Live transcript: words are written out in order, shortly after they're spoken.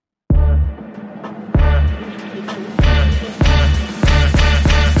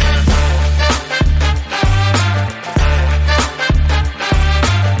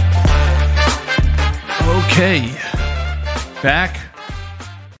Okay, back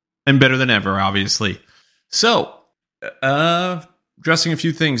and better than ever, obviously. So, addressing a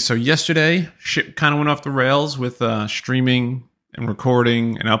few things. So yesterday, shit kind of went off the rails with streaming and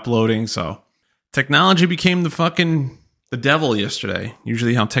recording and uploading. So technology became the devil yesterday.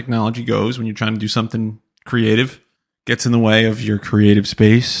 Usually how technology goes when you're trying to do something creative. Gets in the way of your creative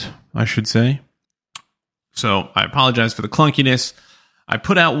space, I should say. So I apologize for the clunkiness. I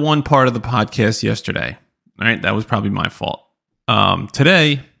put out one part of the podcast yesterday. All right, that was probably my fault.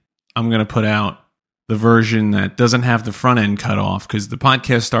 Today, I'm going to put out the version that doesn't have the front end cut off because the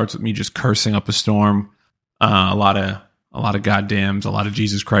podcast starts with me just cursing up a storm. A lot of goddams, a lot of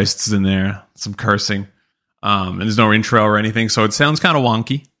Jesus Christs in there, some cursing, and there's no intro or anything, so it sounds kind of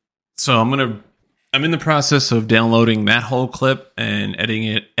wonky. So I'm in the process of downloading that whole clip and editing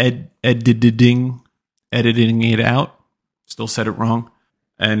it out. Still said it wrong,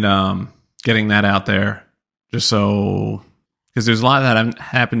 and getting that out there. Just so, because there's a lot that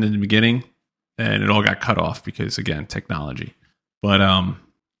happened in the beginning, and it all got cut off because, again, technology. But,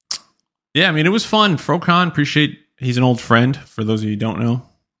 yeah, I mean, it was fun. Frocon, appreciate, he's an old friend, for those of you who don't know.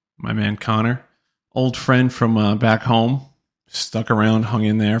 My man Connor. Old friend from back home. Stuck around, hung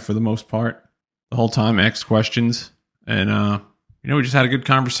in there for the most part. The whole time, asked questions. And, we just had a good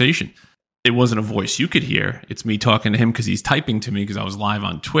conversation. It wasn't a voice you could hear. It's me talking to him because he's typing to me because I was live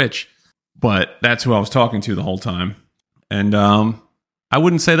on Twitch. But that's who I was talking to the whole time. And I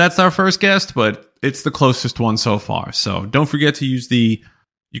wouldn't say that's our first guest, but it's the closest one so far. So don't forget to use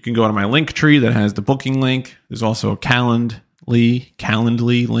you can go to my link tree that has the booking link. There's also a Calendly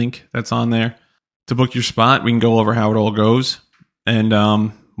link that's on there to book your spot. We can go over how it all goes and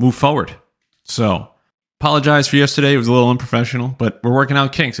move forward. So apologize for yesterday. It was a little unprofessional, but we're working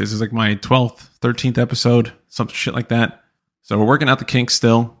out kinks. This is like my 12th, 13th episode, some shit like that. So we're working out the kinks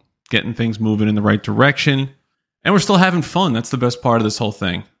still. Getting things moving in the right direction, and we're still having fun. That's the best part of this whole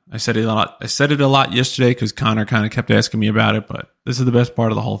thing. I said it a lot yesterday because Connor kind of kept asking me about it, but this is the best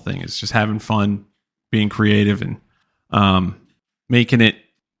part of the whole thing. It's just having fun, being creative, and making it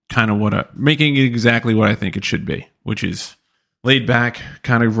making it exactly what I think it should be, which is laid back,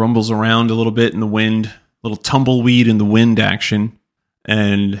 kind of rumbles around a little bit in the wind, little tumbleweed in the wind action,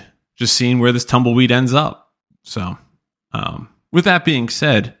 and just seeing where this tumbleweed ends up. So, with that being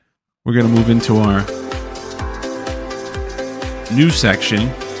said, we're going to move into our news section.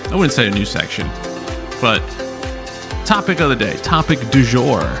 I wouldn't say a news section, but topic of the day, topic du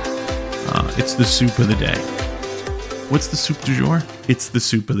jour. It's the soup of the day. What's the soup du jour? It's the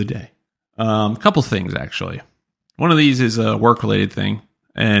soup of the day. A couple things, actually. One of these is a work-related thing,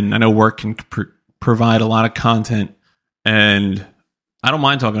 and I know work can provide a lot of content, and I don't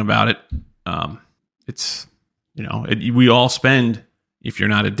mind talking about it. We all spend... If you're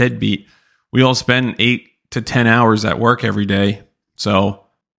not a deadbeat, we all spend 8 to 10 hours at work every day. So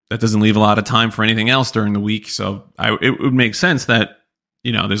that doesn't leave a lot of time for anything else during the week. So it would make sense that,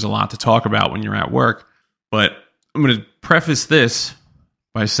 there's a lot to talk about when you're at work. But I'm going to preface this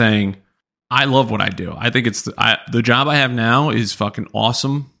by saying I love what I do. I think it's the job I have now is fucking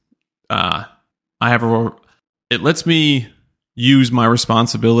awesome. It lets me use my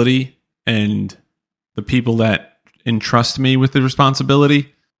responsibility and the people that entrust me with the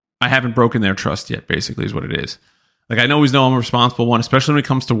responsibility. I haven't broken their trust yet, basically, is what it is. Like, I always know I'm a responsible one, especially when it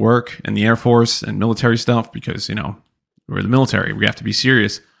comes to work and the Air Force and military stuff, because, we're the military. We have to be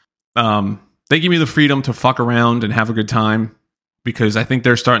serious. They give me the freedom to fuck around and have a good time because I think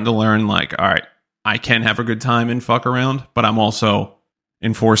they're starting to learn, like, all right, I can have a good time and fuck around, but I'm also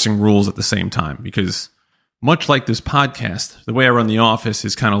enforcing rules at the same time because much like this podcast, the way I run the office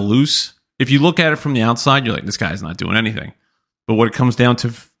is kind of loose. If you look at it from the outside, you're like, this guy's not doing anything. But what it comes down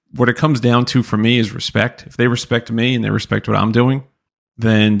to for me is respect. If they respect me and they respect what I'm doing,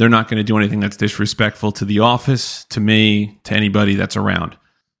 then they're not going to do anything that's disrespectful to the office, to me, to anybody that's around.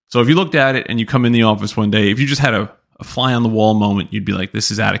 So if you looked at it and you come in the office one day, if you just had a fly on the wall moment, you'd be like, this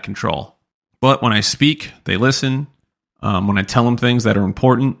is out of control. But when I speak, they listen. When I tell them things that are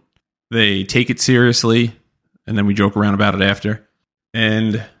important, they take it seriously. And then we joke around about it after.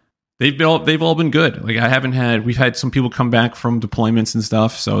 And they've all been good. Like, we've had some people come back from deployments and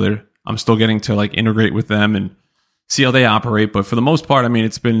stuff, so I'm still getting to like integrate with them and see how they operate. But for the most part, I mean,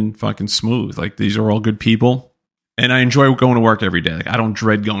 it's been fucking smooth. Like, these are all good people, and I enjoy going to work every day. Like, I don't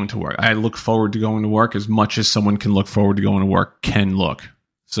dread going to work. I look forward to going to work as much as someone can look forward to going to work can look.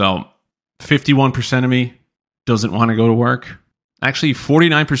 So 51% of me doesn't want to go to work. Actually,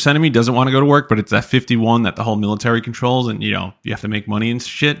 49% of me doesn't want to go to work, but it's that 51 that the whole military controls, and you have to make money and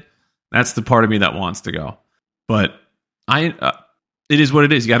shit. That's the part of me that wants to go. But it is what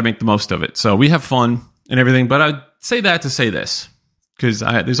it is. You got to make the most of it. So we have fun. and everything. But I'd say that to say this, because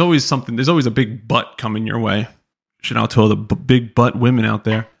there's always a big butt coming your way. Shout out to all the big butt women out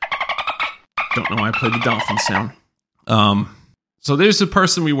there. Don't know why I played the dolphin sound. So there's a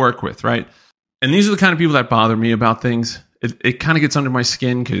person we work with, right? And these are the kind of people that bother me about things. It kind of gets under my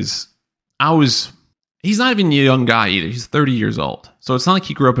skin because he's not even a young guy either. He's 30 years old. So it's not like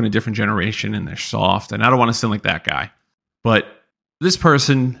he grew up in a different generation and they're soft. And I don't want to sound like that guy. But this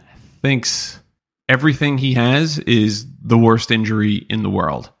person thinks everything he has is the worst injury in the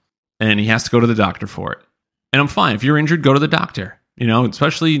world. And he has to go to the doctor for it. And I'm fine. If you're injured, go to the doctor.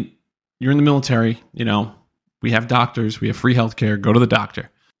 Especially you're in the military, we have doctors, we have free healthcare, go to the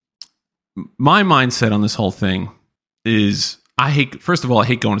doctor. My mindset on this whole thing is I hate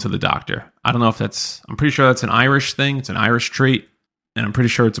going to the doctor. I don't know if I'm pretty sure that's an Irish thing. It's an Irish trait. And I'm pretty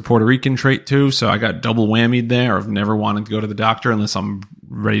sure it's a Puerto Rican trait too. So I got double whammied there of never wanting to go to the doctor unless I'm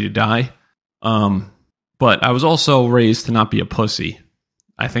ready to die. But I was also raised to not be a pussy.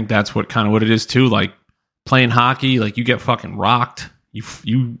 I think that's what it is too. Like playing hockey, like you get fucking rocked.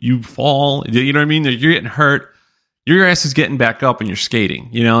 You fall. You know what I mean? You're getting hurt. Your ass is getting back up and you're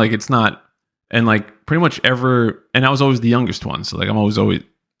skating. Like it's not. And like pretty much and I was always the youngest one. So like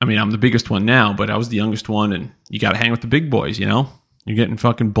I'm the biggest one now, but I was the youngest one and you got to hang with the big boys, You're getting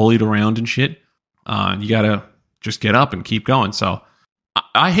fucking bullied around and shit. You got to just get up and keep going. So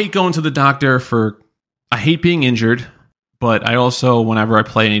I hate going to the doctor I hate being injured, but I also, whenever I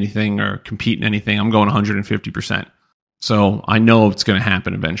play anything or compete in anything, I'm going 150%. So I know it's going to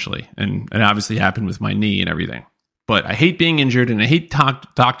happen eventually. And it obviously happened with my knee and everything. But I hate being injured, and I hate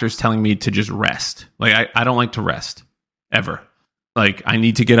doctors telling me to just rest. Like, I don't like to rest, ever. Like, I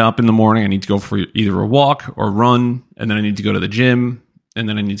need to get up in the morning. I need to go for either a walk or run, and then I need to go to the gym, and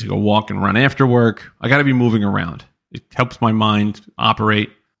then I need to go walk and run after work. I got to be moving around. It helps my mind operate.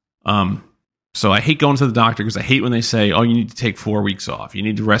 So I hate going to the doctor because I hate when they say, oh, you need to take 4 weeks off. You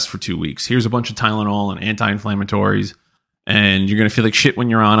need to rest for 2 weeks. Here's a bunch of Tylenol and anti-inflammatories, and you're going to feel like shit when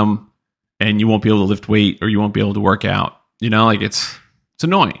you're on them. And you won't be able to lift weight or you won't be able to work out. Like it's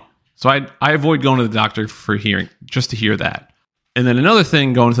annoying. So I avoid going to the doctor just to hear that. And then another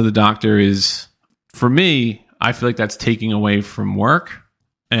thing going to the doctor is, for me, I feel like that's taking away from work.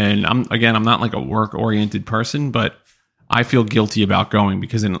 And I'm not like a work-oriented person, but I feel guilty about going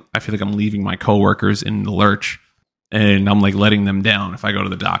because I feel like I'm leaving my coworkers in the lurch and I'm like letting them down if I go to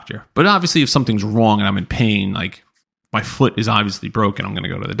the doctor. But obviously if something's wrong and I'm in pain, like my foot is obviously broken, I'm going to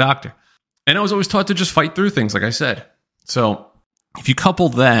go to the doctor. And I was always taught to just fight through things, like I said. So if you put all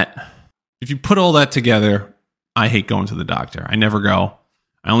that together, I hate going to the doctor. I never go.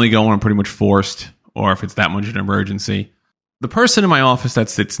 I only go when I'm pretty much forced or if it's that much an emergency. The person in my office that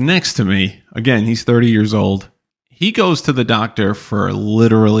sits next to me, again, he's 30 years old. He goes to the doctor for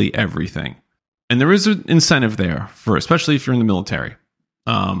literally everything. And there is an incentive there, especially if you're in the military.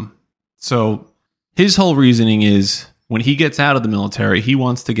 So his whole reasoning is, when he gets out of the military, he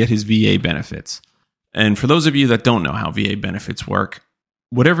wants to get his VA benefits. And for those of you that don't know how VA benefits work,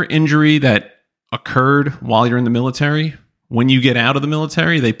 whatever injury that occurred while you're in the military, when you get out of the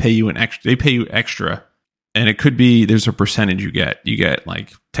military, they pay you extra. And it could be, there's a percentage you get. You get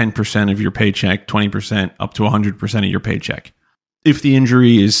like 10% of your paycheck, 20%, up to 100% of your paycheck, if the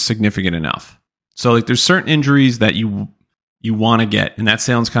injury is significant enough. So like there's certain injuries that you want to get. And that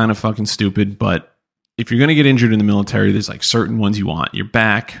sounds kind of fucking stupid, but if you're going to get injured in the military, there's like certain ones you want. Your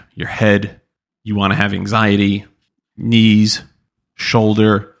back, your head, you want to have anxiety, knees,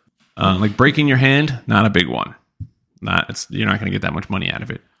 shoulder, like breaking your hand, not a big one. You're not going to get that much money out of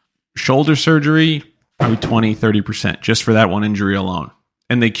it. Shoulder surgery, probably 20, 30% just for that one injury alone.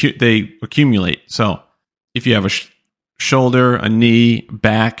 And they accumulate. So if you have a shoulder, a knee,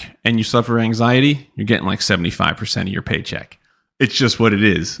 back, and you suffer anxiety, you're getting like 75% of your paycheck. It's just what it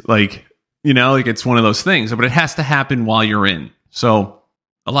is. Like it's one of those things, but it has to happen while you're in. So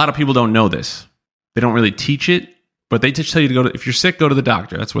a lot of people don't know this. They don't really teach it, but they just tell you to if you're sick, go to the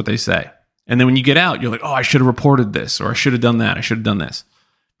doctor. That's what they say. And then when you get out, you're like, oh, I should have reported this, or I should have done that. I should have done this,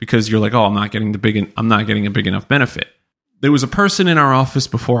 because you're like, oh, I'm not getting a big enough benefit. There was a person in our office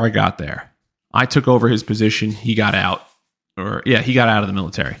before I got there. I took over his position. He got out of the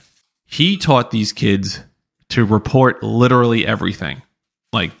military. He taught these kids to report literally everything.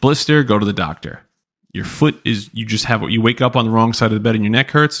 Like blister, go to the doctor. Your foot you wake up on the wrong side of the bed and your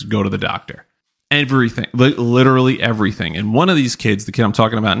neck hurts, go to the doctor. Everything, literally everything. And one of these kids, the kid I'm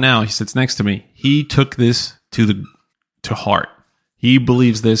talking about now, he sits next to me. He took this to heart. He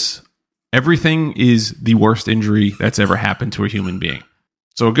believes this. Everything is the worst injury that's ever happened to a human being.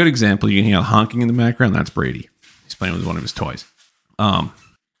 So a good example, you can hear honking in the background. That's Brady. He's playing with one of his toys.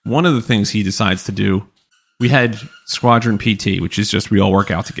 One of the things he decides to do we had Squadron PT, which is just we all work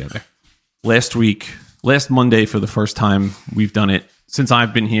out together. Last Monday for the first time we've done it since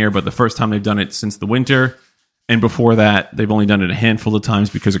I've been here, but the first time they've done it since the winter. And before that, they've only done it a handful of times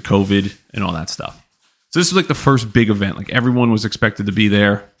because of COVID and all that stuff. So this was like the first big event. Like everyone was expected to be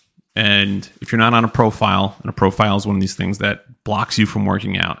there. And if you're not on a profile, and a profile is one of these things that blocks you from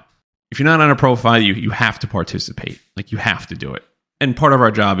working out. If you're not on a profile, you have to participate. Like you have to do it. And part of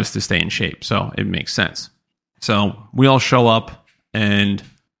our job is to stay in shape. So it makes sense. So we all show up and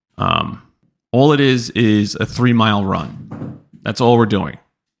all it is a 3-mile run. That's all we're doing.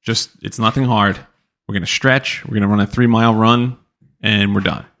 It's nothing hard. We're going to stretch. We're going to run a 3-mile run and we're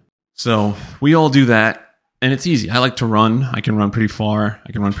done. So we all do that. And it's easy. I like to run. I can run pretty far.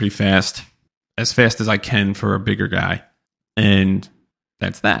 I can run pretty fast. As fast as I can for a bigger guy. And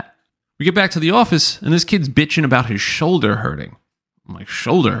that's that. We get back to the office, and this kid's bitching about his shoulder hurting. I'm like,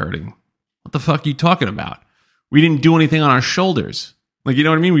 shoulder hurting? What the fuck are you talking about? We didn't do anything on our shoulders. Like, you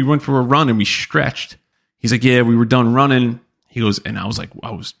know what I mean? We went for a run, and we stretched. He's like, yeah, we were done running. He goes, and I was like, I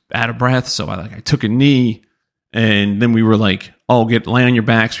was out of breath, so I took a knee. And then we were like, oh, lay on your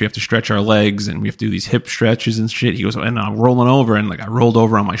backs. We have to stretch our legs and we have to do these hip stretches and shit. He goes, and I'm rolling over, and like I rolled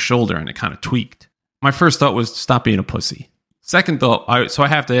over on my shoulder and it kind of tweaked. My first thought was stop being a pussy. Second thought, so I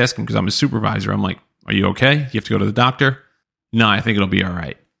have to ask him because I'm a supervisor. I'm like, are you okay? You have to go to the doctor? No, I think it'll be all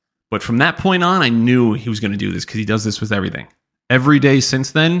right. But from that point on, I knew he was going to do this because he does this with everything. Every day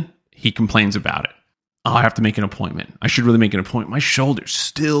since then, he complains about it. Oh, I have to make an appointment. I should really make an appointment. My shoulder's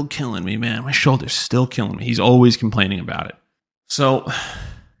still killing me, man. My shoulder's still killing me. He's always complaining about it. So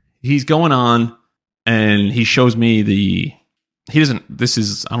he's going on and he shows me I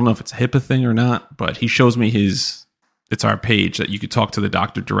don't know if it's a HIPAA thing or not, but he shows me it's our page that you could talk to the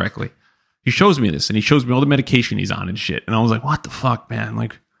doctor directly. He shows me this and he shows me all the medication he's on and shit. And I was like, what the fuck, man?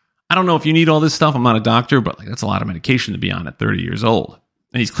 Like, I don't know if you need all this stuff. I'm not a doctor, but like that's a lot of medication to be on at 30 years old.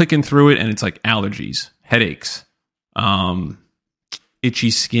 And he's clicking through it, and it's like allergies, headaches, itchy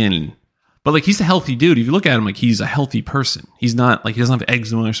skin. But like he's a healthy dude. If you look at him, like he's a healthy person. He's not like he doesn't have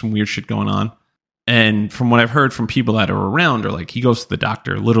eczema or some weird shit going on. And from what I've heard from people that are around, are like he goes to the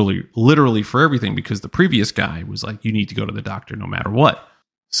doctor literally for everything because the previous guy was like, you need to go to the doctor no matter what.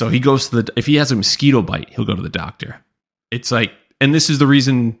 So he goes to if he has a mosquito bite, he'll go to the doctor. It's like, and this is the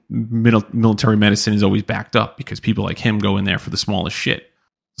reason military medicine is always backed up because people like him go in there for the smallest shit.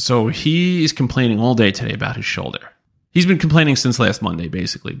 So he is complaining all day today about his shoulder. He's been complaining since last Monday,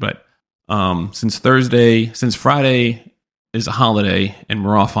 basically. But since Friday is a holiday and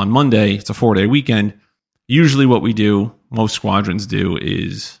we're off on Monday, it's a 4-day weekend. Usually what we do, most squadrons do,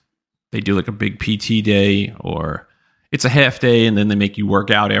 is they do like a big PT day or it's a half day and then they make you work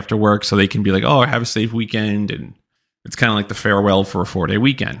out after work so they can be like, oh, have a safe weekend. And it's kind of like the farewell for a 4-day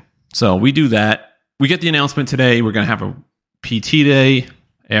weekend. So we do that. We get the announcement today. We're going to have a PT day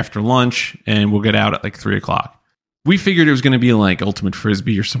after lunch, and we'll get out at like 3 o'clock. We figured it was going to be like Ultimate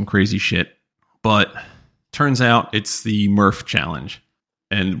Frisbee or some crazy shit, but turns out it's the Murph Challenge,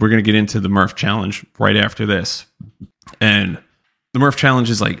 and we're going to get into the Murph Challenge right after this. And the Murph Challenge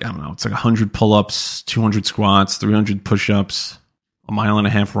is like, I don't know, it's like 100 pull-ups, 200 squats, 300 push-ups, a 1.5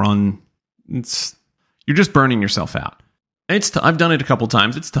 mile run. You're just burning yourself out. And I've done it a couple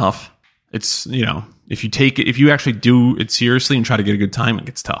times. It's tough. It's, you know, if you actually do it seriously and try to get a good time, it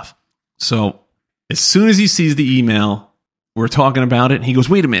gets tough. So as soon as he sees the email, we're talking about it, and he goes,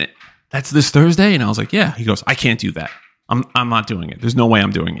 wait a minute, that's this Thursday? And I was like, yeah. He goes, I can't do that. I'm not doing it. There's no way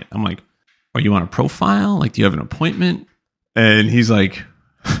I'm doing it. I'm like, are you on a profile? Like, do you have an appointment? And he's like,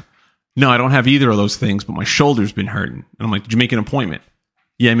 no, I don't have either of those things, but my shoulder's been hurting. And I'm like, did you make an appointment?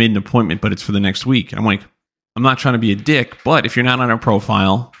 Yeah, I made an appointment, but it's for the next week. And I'm like, I'm not trying to be a dick, but if you're not on a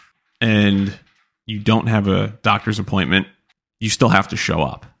profile and you don't have a doctor's appointment, you still have to show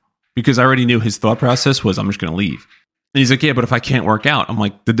up. Because I already knew his thought process was, I'm just going to leave. And he's like, yeah, but if I can't work out. I'm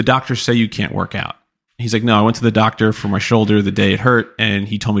like, did the doctor say you can't work out? He's like, no, I went to the doctor for my shoulder the day it hurt, and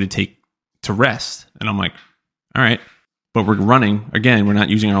he told me to rest. And I'm like, all right, but we're running. Again, we're not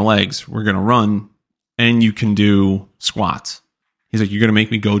using our legs. We're going to run, and you can do squats. He's like, you're going to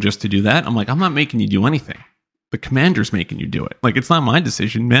make me go just to do that? I'm like, I'm not making you do anything. The commander's making you do it. Like, it's not my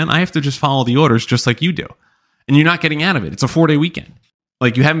decision, man. I have to just follow the orders just like you do. And you're not getting out of it. It's a 4-day weekend.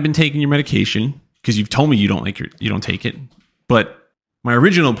 Like, you haven't been taking your medication because you've told me you don't take it. But my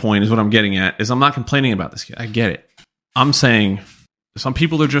original point is what I'm getting at is I'm not complaining about this kid. I get it. I'm saying some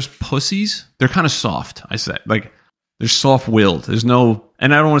people are just pussies. They're kind of soft, I said. Like, they're soft-willed. There's no...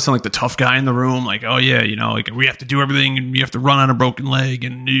 And I don't want to sound like the tough guy in the room. Like, oh, yeah, you know, like we have to do everything and we have to run on a broken leg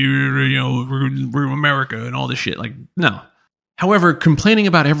and, you know, we're America and all this shit. Like, no. However, complaining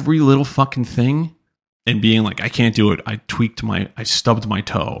about every little fucking thing and being like, I can't do it. I stubbed my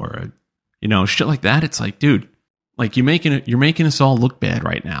toe, or, shit like that. It's like, dude, like you're making us all look bad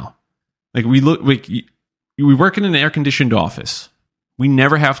right now. Like we work in an air conditioned office. We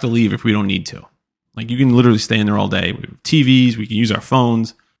never have to leave if we don't need to. Like you can literally stay in there all day. We have TVs. We can use our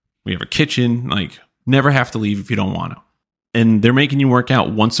phones. We have a kitchen. Like never have to leave if you don't want to. And they're making you work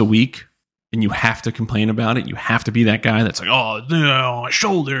out once a week, and you have to complain about it. You have to be that guy that's like, oh, no, my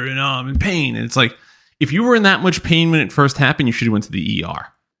shoulder, and I'm in pain. And it's like, if you were in that much pain when it first happened, you should have went to the ER.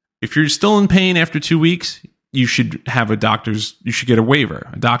 If you're still in pain after 2 weeks, you should get a waiver,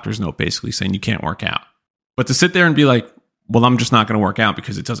 a doctor's note basically saying you can't work out. But to sit there and be like, well, I'm just not going to work out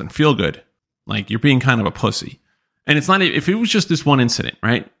because it doesn't feel good. Like you're being kind of a pussy. And it's not, if it was just this one incident,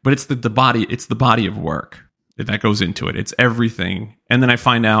 right? But it's the body of work that goes into it. It's everything. And then I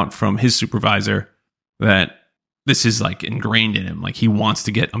find out from his supervisor that this is like ingrained in him. Like he wants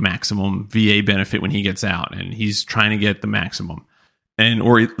to get a maximum VA benefit when he gets out, and he's trying to get the maximum,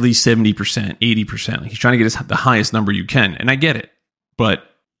 or at least 70%, 80%. Like he's trying to get the highest number you can. And I get it, but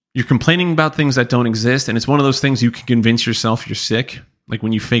you're complaining about things that don't exist. And it's one of those things you can convince yourself you're sick. Like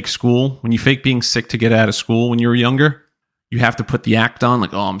when you fake school, when you fake being sick to get out of school when you were younger, you have to put the act on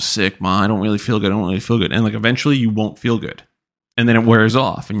like, oh, I'm sick, Ma. I don't really feel good. And like eventually you won't feel good. And then it wears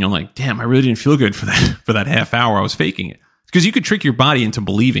off and you're like, damn, I really didn't feel good for that half hour I was faking it. Because you could trick your body into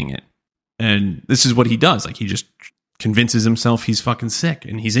believing it. And this is what he does. Like he just convinces himself he's fucking sick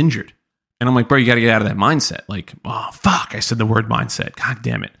and he's injured. And I'm like, bro, you got to get out of that mindset. Like, oh, fuck, I said the word mindset. God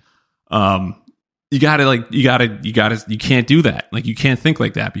damn it. You can't do that. Like you can't think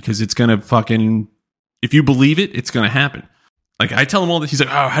like that because it's going to fucking, if you believe it, it's going to happen. Like I tell him all this. He's like,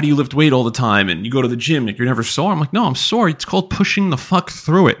 oh, how do you lift weight all the time? And you go to the gym, like you're never sore. I'm like, no, I'm sore. It's called pushing the fuck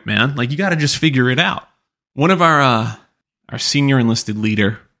through it, man. Like you got to just figure it out. One of our senior enlisted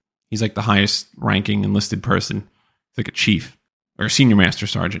leader, he's like the highest ranking enlisted person. He's like a chief or a senior master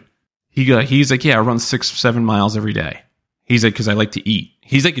sergeant. He's like, yeah, I run 6-7 miles every day. He's like, because I like to eat.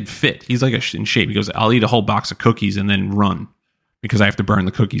 He's like in fit. He's like in shape. He goes, I'll eat a whole box of cookies and then run because I have to burn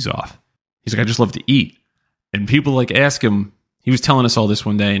the cookies off. He's like, I just love to eat. And people like ask him, he was telling us all this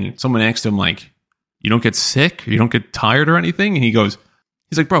one day, and someone asked him like, you don't get sick? Or you don't get tired or anything? And he's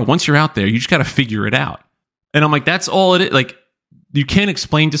like, bro, once you're out there, you just got to figure it out. And I'm like, that's all it is. Like, you can't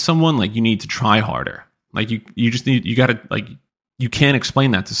explain to someone like you need to try harder. Like you can't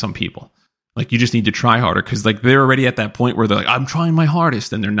explain that to some people. Like you just need to try harder because like they're already at that point where they're like, I'm trying my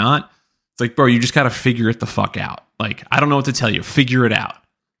hardest, and they're not. It's like, bro, you just got to figure it the fuck out. Like, I don't know what to tell you. Figure it out.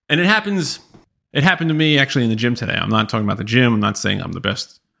 And it happened to me actually in the gym today. I'm not talking about the gym. I'm not saying I'm the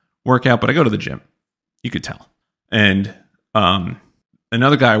best workout, but I go to the gym. You could tell. And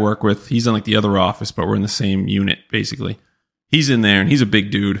another guy I work with, he's in like the other office, but we're in the same unit basically. He's in there and he's a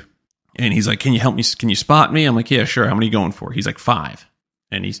big dude. And he's like, can you help me? Can you spot me? I'm like, yeah, sure. How many are you going for? He's like 5.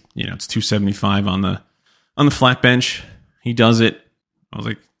 And he's, it's 275 on the flat bench. He does it. I was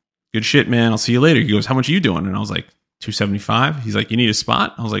like, good shit, man. I'll see you later. He goes, how much are you doing? And I was like, 275. He's like, you need a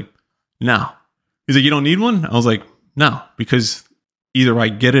spot? I was like, no. He's like, you don't need one? I was like, no, because either I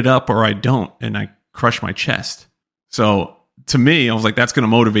get it up or I don't, and I crush my chest. So to me, I was like, that's going to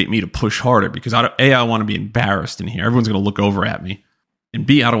motivate me to push harder because I want to be embarrassed in here. Everyone's going to look over at me. And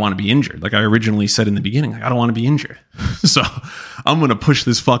B, I don't want to be injured. Like I originally said in the beginning, like, I don't want to be injured. So I'm going to push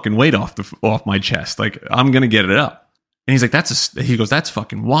this fucking weight off my chest. Like I'm going to get it up. And he's like, he goes, that's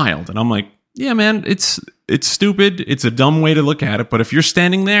fucking wild. And I'm like, yeah, man, it's stupid. It's a dumb way to look at it. But if you're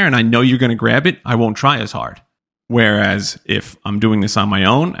standing there and I know you're going to grab it, I won't try as hard. Whereas if I'm doing this on my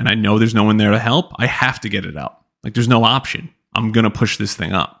own and I know there's no one there to help, I have to get it up. Like there's no option. I'm going to push this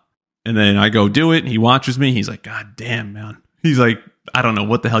thing up. And then I go do it. And he watches me. He's like, God damn, man. He's like, I don't know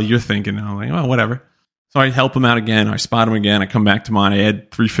what the hell you're thinking. And I'm like, well, whatever. So I help him out again. I spot him again. I come back to mine. I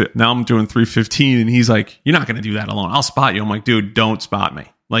add 315. Now I'm doing 315. And he's like, you're not going to do that alone. I'll spot you. I'm like, dude, don't spot me.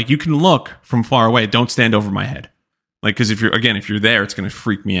 Like you can look from far away. Don't stand over my head. Like, cause if you're there, it's going to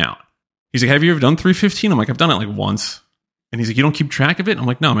freak me out. He's like, have you ever done 315? I'm like, I've done it like once. And he's like, you don't keep track of it? I'm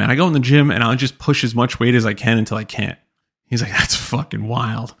like, no, man, I go in the gym and I'll just push as much weight as I can until I can't. He's like, that's fucking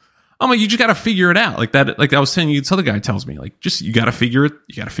wild. I'm like, you just got to figure it out. Like that, like I was saying, this other guy tells me, like, just, you got to figure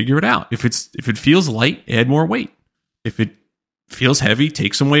it out. If it feels light, add more weight. If it feels heavy,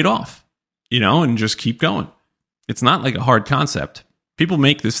 take some weight off, and just keep going. It's not like a hard concept. People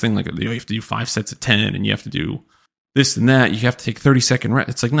make this thing like, you have to do 5 sets of 10 and you have to do this and that. You have to take 30-second rest.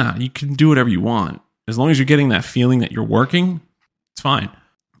 It's like, nah, you can do whatever you want. As long as you're getting that feeling that you're working, it's fine.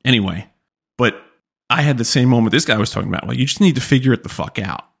 Anyway, but I had the same moment this guy was talking about. Like, you just need to figure it the fuck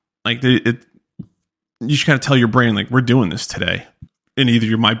out. Like, you just got to tell your brain, like, we're doing this today. And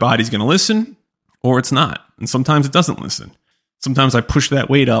either my body's going to listen or it's not. And sometimes it doesn't listen. Sometimes I push that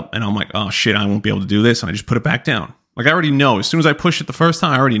weight up and I'm like, oh shit, I won't be able to do this. And I just put it back down. Like I already know, as soon as I push it the first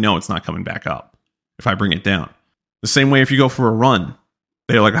time, I already know it's not coming back up if I bring it down. The same way if you go for a run,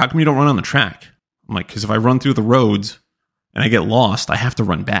 they're like, how come you don't run on the track? I'm like, because if I run through the roads and I get lost, I have to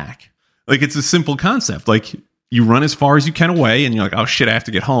run back. Like it's a simple concept. Like you run as far as you can away and you're like, oh shit, I have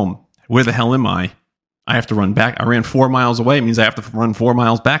to get home. Where the hell am I? I have to run back. I ran 4 miles away. It means I have to run 4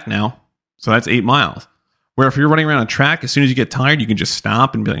 miles back now. So that's 8 miles. Where if you're running around a track, as soon as you get tired, you can just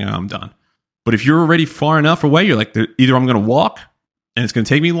stop and be like, oh, I'm done. But if you're already far enough away, you're like, either I'm going to walk and it's going to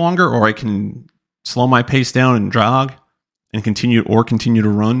take me longer, or I can slow my pace down and jog and continue to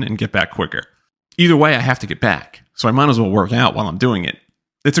run and get back quicker. Either way, I have to get back. So I might as well work out while I'm doing it.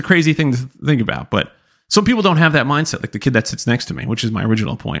 It's a crazy thing to think about, but some people don't have that mindset, like the kid that sits next to me, which is my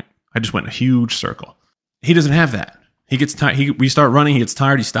original point. I just went in a huge circle. He doesn't have that. He gets tired. We start running. He gets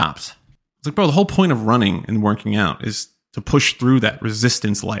tired. He stops. It's like, bro, the whole point of running and working out is to push through that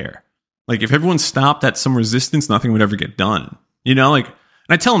resistance layer. Like if everyone stopped at some resistance, nothing would ever get done. You know, like, and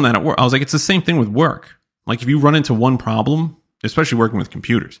I tell them that at work. I was like, it's the same thing with work. Like if you run into one problem, especially working with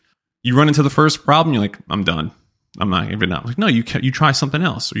computers, you run into the first problem, you're like, I'm done. I'm not giving up. Like, no, you try something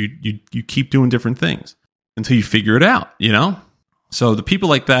else, or you keep doing different things until you figure it out, you know? So the people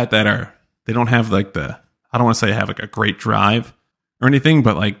like that they don't have like I don't want to say have like a great drive or anything,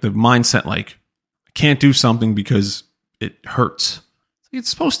 but like the mindset, like I can't do something because it hurts. It's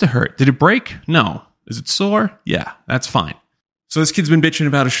supposed to hurt. Did it break? No. Is it sore? Yeah, that's fine. So this kid's been bitching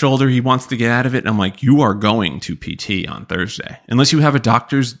about his shoulder. He wants to get out of it. And I'm like, you are going to PT on Thursday. Unless you have a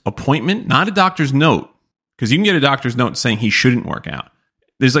doctor's appointment, not a doctor's note. Because you can get a doctor's note saying he shouldn't work out.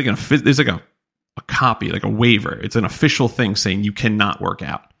 There's like a copy, like a waiver. It's an official thing saying you cannot work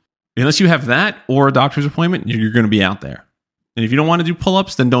out. Unless you have that or a doctor's appointment, you're going to be out there. And if you don't want to do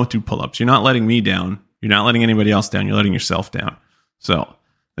pull-ups, then don't do pull-ups. You're not letting me down. You're not letting anybody else down. You're letting yourself down. So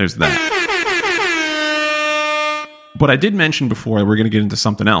there's that. But I did mention before, we're going to get into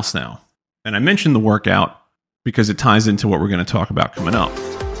something else now. And I mentioned the workout because it ties into what we're going to talk about coming up.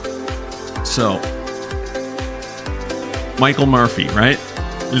 So, Michael Murphy, right?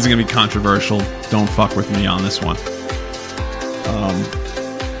 This is going to be controversial. Don't fuck with me on this one.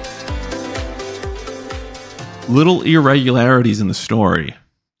 Little irregularities in the story.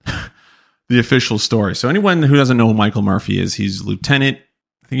 The official story. So anyone who doesn't know who Michael Murphy is, he's lieutenant.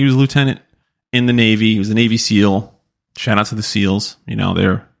 I think he was lieutenant in the Navy. He was a Navy SEAL. Shout out to the SEALs. You know,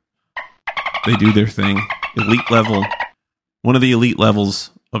 they do their thing. Elite level. One of the elite levels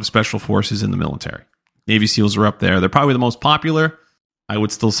of special forces in the military. Navy SEALs are up there. They're probably the most popular. I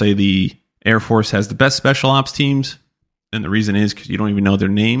would still say the Air Force has the best special ops teams. And the reason is because you don't even know their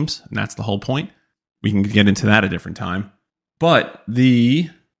names. And that's the whole point. We can get into that a different time. But the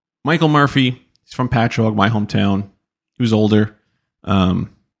Michael Murphy, he's from Patchogue, my hometown. He was older.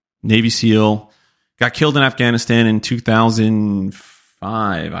 Navy SEAL. Got killed in Afghanistan in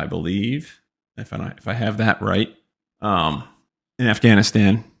 2005, I believe. If I have that right. In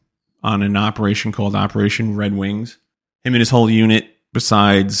Afghanistan on an operation called Operation Red Wings. Him and his whole unit,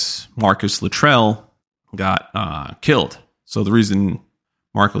 besides Marcus Lattrell, got killed. So the reason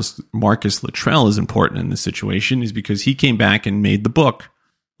Marcus Lattrell is important in this situation is because he came back and made the book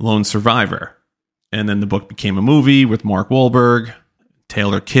Lone Survivor. And then the book became a movie with Mark Wahlberg,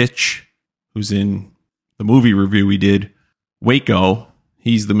 Taylor Kitsch, who's in the movie review we did, Waco.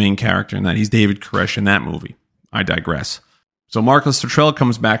 He's the main character in that. He's David Koresh in that movie. I digress. So Marcus Lattrell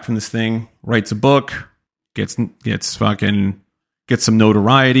comes back from this thing, writes a book, gets some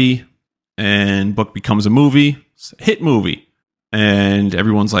notoriety, and book becomes a movie, it's a hit movie. And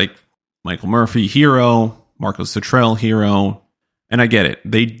everyone's like, Michael Murphy, hero, Marcus Lattrell, hero. And I get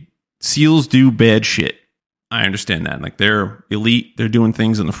it. SEALs do bad shit. I understand that. Like, they're elite. They're doing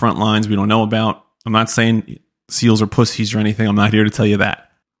things in the front lines we don't know about. I'm not saying SEALs are pussies or anything. I'm not here to tell you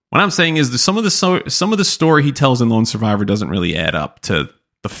that. What I'm saying is that some of the story he tells in Lone Survivor doesn't really add up to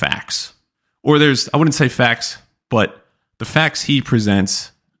the facts. Or I wouldn't say facts, but the facts he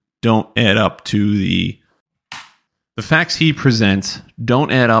presents don't add up to the facts he presents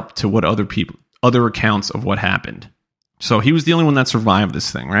don't add up to what other accounts of what happened. So he was the only one that survived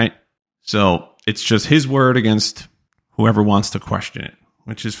this thing, right? So it's just his word against whoever wants to question it,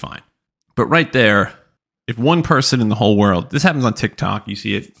 which is fine. But right there, if one person in the whole world, this happens on TikTok, you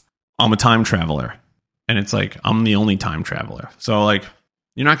see it, I'm a time traveler. And it's like, I'm the only time traveler. So like,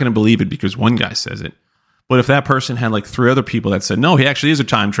 you're not going to believe it because one guy says it. But if that person had like 3 other people that said, no, he actually is a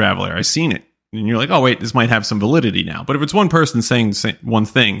time traveler, I've seen it. And you're like, oh, wait, this might have some validity now. But if it's one person saying one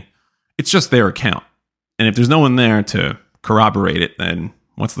thing, it's just their account. And if there's no one there to corroborate it, then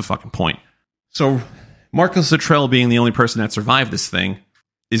what's the fucking point? So Marcus Lattrell being the only person that survived this thing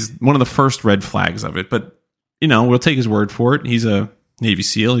is one of the first red flags of it. But, we'll take his word for it. He's a Navy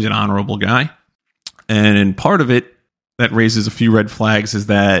SEAL. He's an honorable guy. And part of it that raises a few red flags is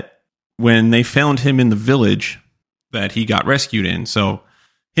that when they found him in the village that he got rescued in, so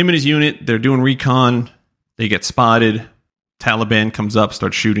him and his unit, they're doing recon, they get spotted, Taliban comes up,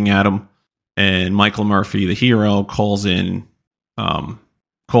 starts shooting at him, and Michael Murphy, the hero, calls in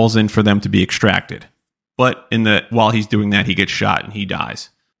for them to be extracted. But while he's doing that, he gets shot and he dies.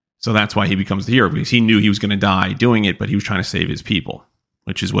 So that's why he becomes the hero, because he knew he was going to die doing it, but he was trying to save his people,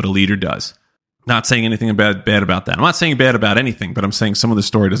 which is what a leader does. Not saying anything bad about that. I'm not saying bad about anything, but I'm saying some of the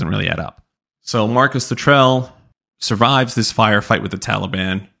story doesn't really add up. So Marcus Lattrell survives this firefight with the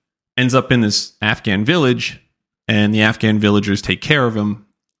Taliban, ends up in this Afghan village, and the Afghan villagers take care of him.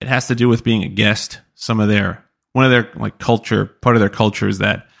 It has to do with being a guest. Part of their culture is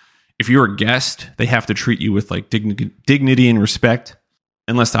that if you're a guest, they have to treat you with like dignity and respect,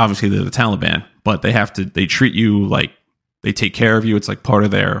 unless obviously they're the Taliban, but they treat you like they take care of you. It's like part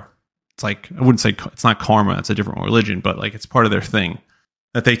of their, it's like, I wouldn't say it's not karma. It's a different religion, but like it's part of their thing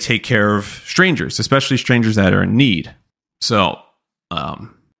that they take care of strangers, especially strangers that are in need. So,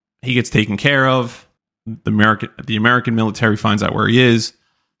 he gets taken care of. The American military finds out where he is.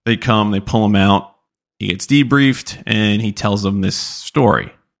 They come, they pull him out. He gets debriefed, and he tells them this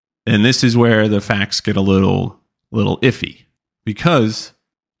story. And this is where the facts get a little iffy, because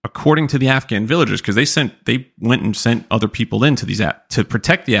according to the Afghan villagers, because they went and sent other people into to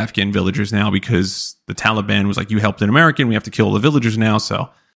protect the Afghan villagers now, because the Taliban was like, you helped an American, we have to kill the villagers now. So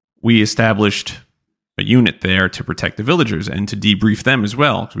we established a unit there to protect the villagers and to debrief them as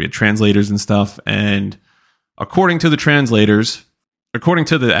well. So we had translators and stuff. And according to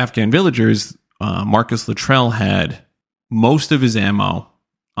the Afghan villagers, Marcus Lattrell had most of his ammo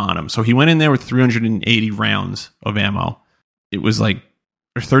on him. So he went in there with 380 rounds of ammo. It was like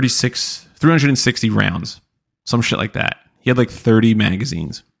 360 rounds, some shit like that. He had like 30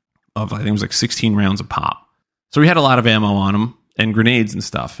 magazines of, I think it was like 16 rounds of pop. So he had a lot of ammo on him and grenades and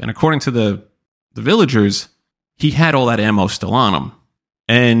stuff. And according to the villagers, he had all that ammo still on him.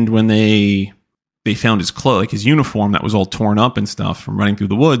 And when they found his clothes, like his uniform that was all torn up and stuff from running through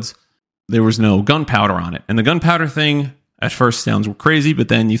the woods, there was no gunpowder on it. And the gunpowder thing at first sounds crazy, but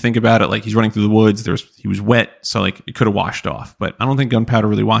then you think about it, like he's running through the woods, he was wet, so like it could have washed off. But I don't think gunpowder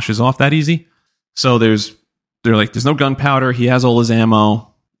really washes off that easy. So they're like, there's no gunpowder, he has all his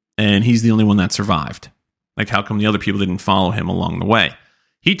ammo, and he's the only one that survived. Like, how come the other people didn't follow him along the way?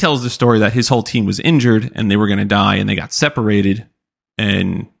 He tells the story that his whole team was injured and they were going to die, and they got separated,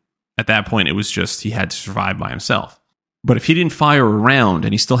 and at that point it was just he had to survive by himself. But if he didn't fire a round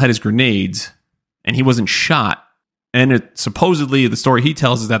and he still had his grenades and he wasn't shot, and supposedly the story he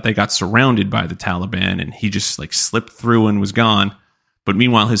tells is that they got surrounded by the Taliban and he just like slipped through and was gone. But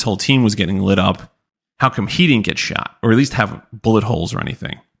meanwhile, his whole team was getting lit up. How come he didn't get shot, or at least have bullet holes or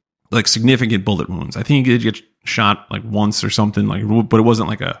anything? Like significant bullet wounds. I think he did get shot like once or something, but it wasn't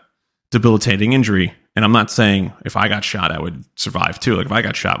like a debilitating injury. And I'm not saying if I got shot, I would survive too. Like if I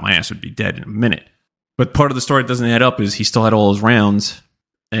got shot, my ass would be dead in a minute. But part of the story that doesn't add up is he still had all his rounds,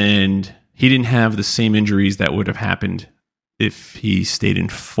 and he didn't have the same injuries that would have happened if he stayed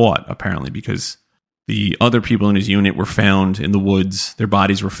and fought, apparently, because the other people in his unit were found in the woods. Their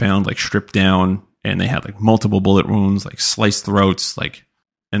bodies were found like stripped down, and they had like multiple bullet wounds, like sliced throats,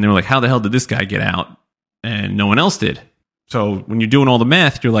 and they were like, how the hell did this guy get out? And no one else did. So when you're doing all the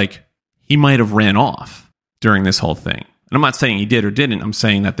math, you're like, he might have ran off during this whole thing. And I'm not saying he did or didn't. I'm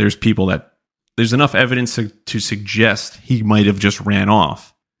saying that there's enough evidence to suggest he might have just ran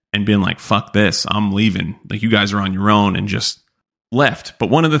off and been like, fuck this, I'm leaving. Like, you guys are on your own, and just left. But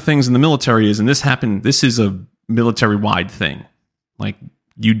one of the things in the military is, and this is a military-wide thing. Like,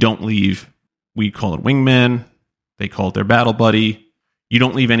 you don't leave, we call it wingman, they call it their battle buddy. You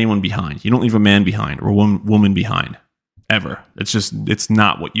don't leave anyone behind. You don't leave a man behind or a woman behind, ever. It's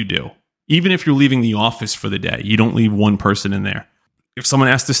not what you do. Even if you're leaving the office for the day, you don't leave one person in there. If someone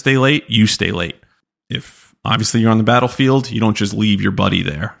has to stay late, you stay late. If obviously you're on the battlefield, you don't just leave your buddy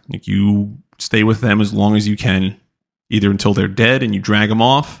there. Like, you stay with them as long as you can, either until they're dead and you drag them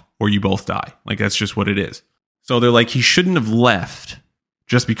off, or you both die. Like, that's just what it is. So they're like, he shouldn't have left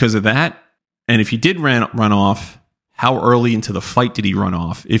just because of that. And if he did run off, how early into the fight did he run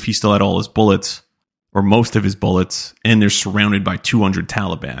off if he still had all his bullets, or most of his bullets, and they're surrounded by 200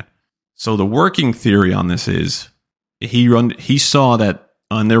 Taliban? So the working theory on this is he saw that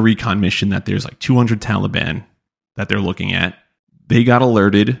on their recon mission that there's like 200 Taliban that they're looking at. They got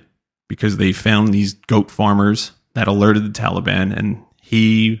alerted because they found these goat farmers that alerted the Taliban, and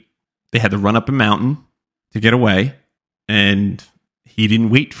he They had to run up a mountain to get away, and he didn't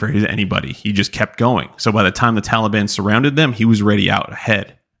wait for anybody. He just kept going. So by the time the Taliban surrounded them, he was already out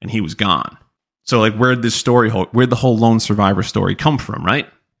ahead, and he was gone. So like, where'd the whole lone survivor story come from, right?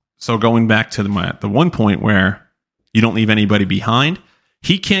 So going back to the one point where you don't leave anybody behind,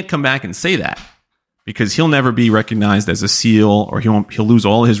 he can't come back and say that because he'll never be recognized as a SEAL, or he'll lose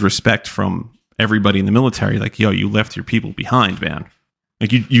all his respect from everybody in the military. Like, yo, you left your people behind, man.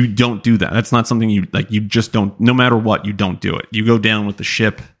 Like, you don't do that. That's not something you just don't, no matter what, you don't do it. You go down with the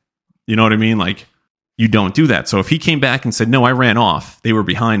ship. You know what I mean? Like, you don't do that. So if he came back and said, no, I ran off, they were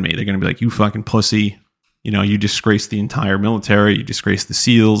behind me, they're going to be like, you fucking pussy. You know, you disgraced the entire military. You disgraced the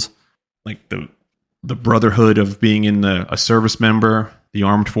SEALs. Like, the brotherhood of being in a service member, the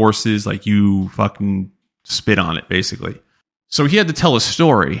armed forces, like, you fucking spit on it, basically. So he had to tell a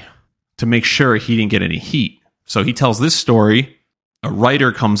story to make sure he didn't get any heat. So he tells this story. A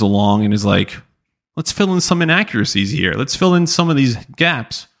writer comes along and is like, let's fill in some inaccuracies here. Let's fill in some of these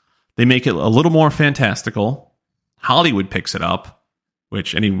gaps. They make it a little more fantastical. Hollywood picks it up,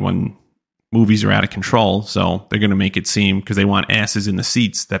 which movies are out of control. So they're going to make it seem, because they want asses in the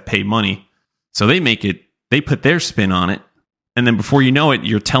seats that pay money. So they put their spin on it. And then before you know it,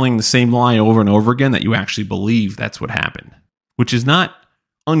 you're telling the same lie over and over again that you actually believe that's what happened, which is not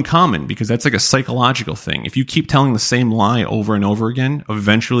uncommon, because that's like a psychological thing. If you keep telling the same lie over and over again,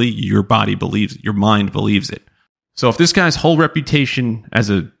 eventually your body believes it, your mind believes it. So if this guy's whole reputation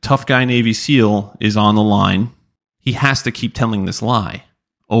as a tough guy Navy SEAL is on the line, he has to keep telling this lie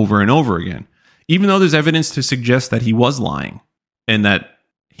over and over again, even though there's evidence to suggest that he was lying and that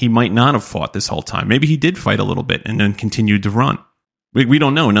he might not have fought this whole time. Maybe he did fight a little bit and then continued to run. We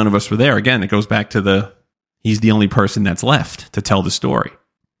don't know. None of us were there. Again, it goes back to he's the only person that's left to tell the story.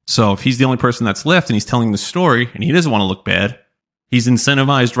 So if he's the only person that's left and he's telling the story and he doesn't want to look bad, he's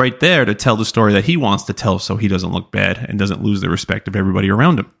incentivized right there to tell the story that he wants to tell, so he doesn't look bad and doesn't lose the respect of everybody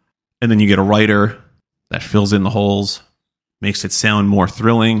around him. And then you get a writer that fills in the holes, makes it sound more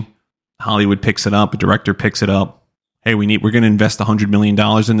thrilling. Hollywood picks it up. A director picks it up. Hey, we're going to invest $100 million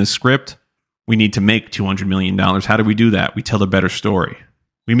in this script. We need to make $200 million. How do we do that? We tell a better story.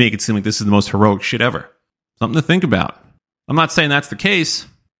 We make it seem like this is the most heroic shit ever. Something to think about. I'm not saying that's the case,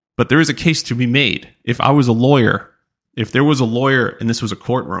 but there is a case to be made. If I was a lawyer, if there was a lawyer and this was a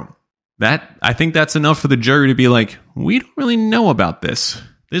courtroom, I think that's enough for the jury to be like, we don't really know about this.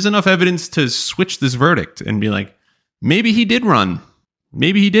 There's enough evidence to switch this verdict and be like, maybe he did run.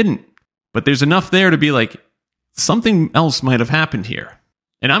 Maybe he didn't. But there's enough there to be like, something else might have happened here.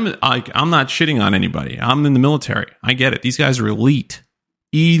 And I'm not shitting on anybody. I'm in the military. I get it. These guys are elite.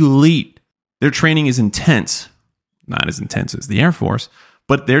 Elite. Their training is intense. Not as intense as the Air Force,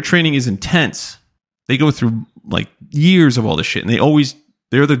 but their training is intense. They go through like years of all this shit, and there's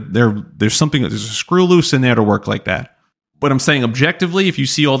a screw loose in there to work like that. But I'm saying objectively, if you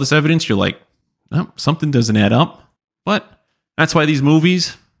see all this evidence, you're like, oh, something doesn't add up. But that's why these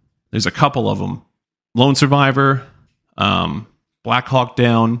movies, there's a couple of them. Lone Survivor, Black Hawk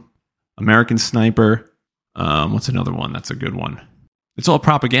Down, American Sniper. What's another one? That's a good one. It's all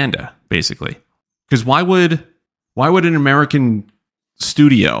propaganda, basically. Because why would an American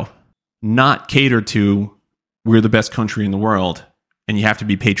studio not cater to, we're the best country in the world and you have to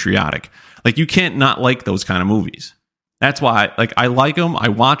be patriotic? Like, you can't not like those kind of movies. That's why I like them, I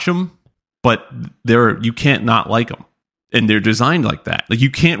watch them, but you can't not like them. And they're designed like that. Like,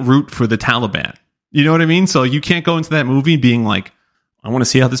 you can't root for the Taliban. You know what I mean? So you can't go into that movie being like, I want to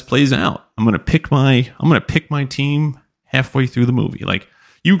see how this plays out. I'm going to pick my team halfway through the movie. Like,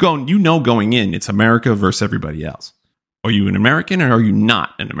 going in, it's America versus everybody else. Are you an American or are you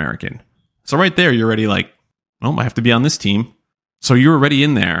not an American? So right there, you're already like, well, I have to be on this team. So you're already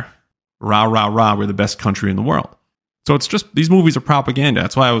in there. Rah, rah, rah, we're the best country in the world. So it's just, these movies are propaganda.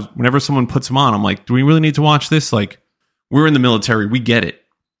 That's why whenever someone puts them on, I'm like, do we really need to watch this? Like, we're in the military. We get it.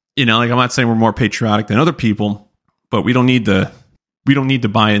 You know, like, I'm not saying we're more patriotic than other people, but we don't need to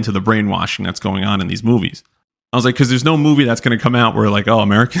buy into the brainwashing that's going on in these movies. I was like, because there's no movie that's going to come out where like, oh,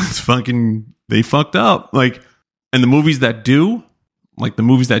 Americans they fucked up. Like, and the movies that do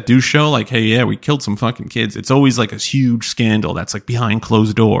show like, hey, yeah, we killed some fucking kids. It's always like a huge scandal that's like behind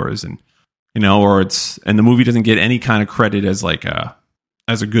closed doors, and you know, and the movie doesn't get any kind of credit as like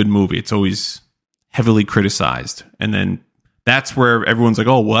as a good movie. It's always heavily criticized, and then that's where everyone's like,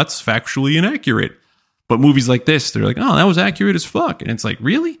 oh, well, that's factually inaccurate. But movies like this, they're like, oh, that was accurate as fuck. And it's like,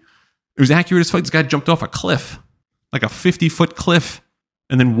 really? It was accurate as fuck. This guy jumped off a cliff, like a 50-foot cliff,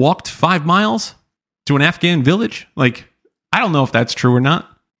 and then walked 5 miles to an Afghan village. Like, I don't know if that's true or not.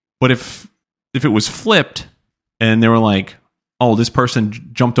 But if it was flipped and they were like, oh, this person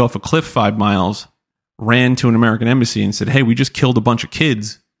jumped off a cliff 5 miles, ran to an American embassy and said, hey, we just killed a bunch of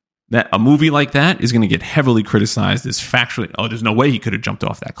kids. That a movie like that is going to get heavily criticized as factually, oh, there's no way he could have jumped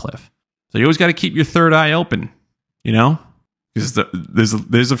off that cliff. So you always got to keep your third eye open, you know? Because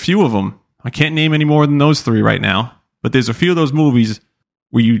there's a few of them. I can't name any more than those 3 right now, but there's a few of those movies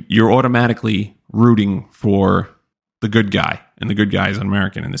where you're automatically rooting for the good guy, and the good guy is an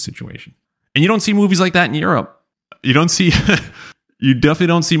American in this situation. And you don't see movies like that in Europe. You definitely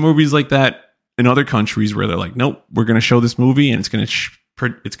don't see movies like that in other countries where they're like, nope, we're going to show this movie and it's going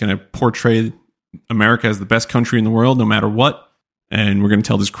to portray America as the best country in the world, no matter what. And we're going to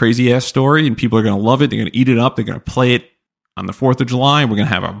tell this crazy ass story and people are going to love it. They're going to eat it up. They're going to play it on the 4th of July. We're going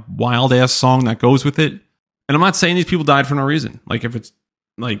to have a wild ass song that goes with it. And I'm not saying these people died for no reason. Like if it's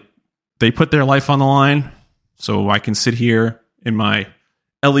like they put their life on the line so I can sit here in my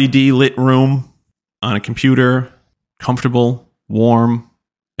LED lit room on a computer, comfortable, warm,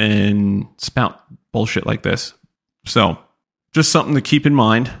 and spout bullshit like this. So just something to keep in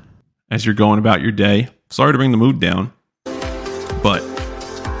mind as you're going about your day. Sorry to bring the mood down, but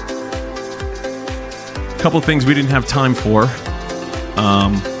a couple of things we didn't have time for.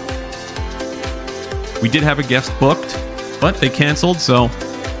 We did have a guest booked, but they canceled, so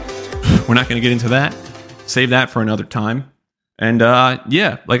we're not going to get into that. Save that for another time. And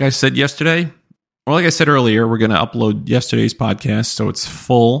yeah, like I said yesterday, or like I said earlier, we're going to upload yesterday's podcast, so it's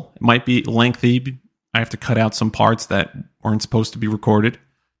full. It might be lengthy. I have to cut out some parts that weren't supposed to be recorded,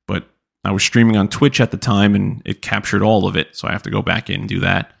 but I was streaming on Twitch at the time, and it captured all of it, so I have to go back in and do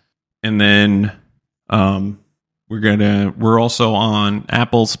that. And then we're also on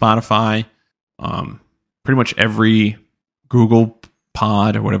Apple, Spotify, pretty much every Google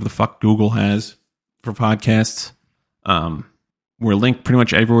Pod or whatever the fuck Google has for podcasts. We're linked pretty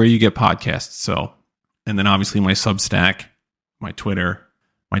much everywhere you get podcasts. So, and then obviously my Substack, my Twitter,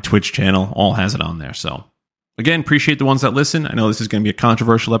 my Twitch channel, all has it on there. So again, appreciate the ones that listen. I know this is going to be a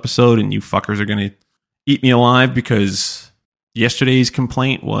controversial episode and you fuckers are going to eat me alive because yesterday's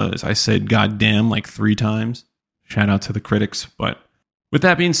complaint was I said goddamn like 3 times. Shout out to the critics. But with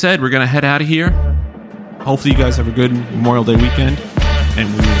that being said, we're going to head out of here. Hopefully you guys have a good Memorial Day weekend and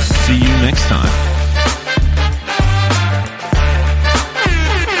we will see you next time.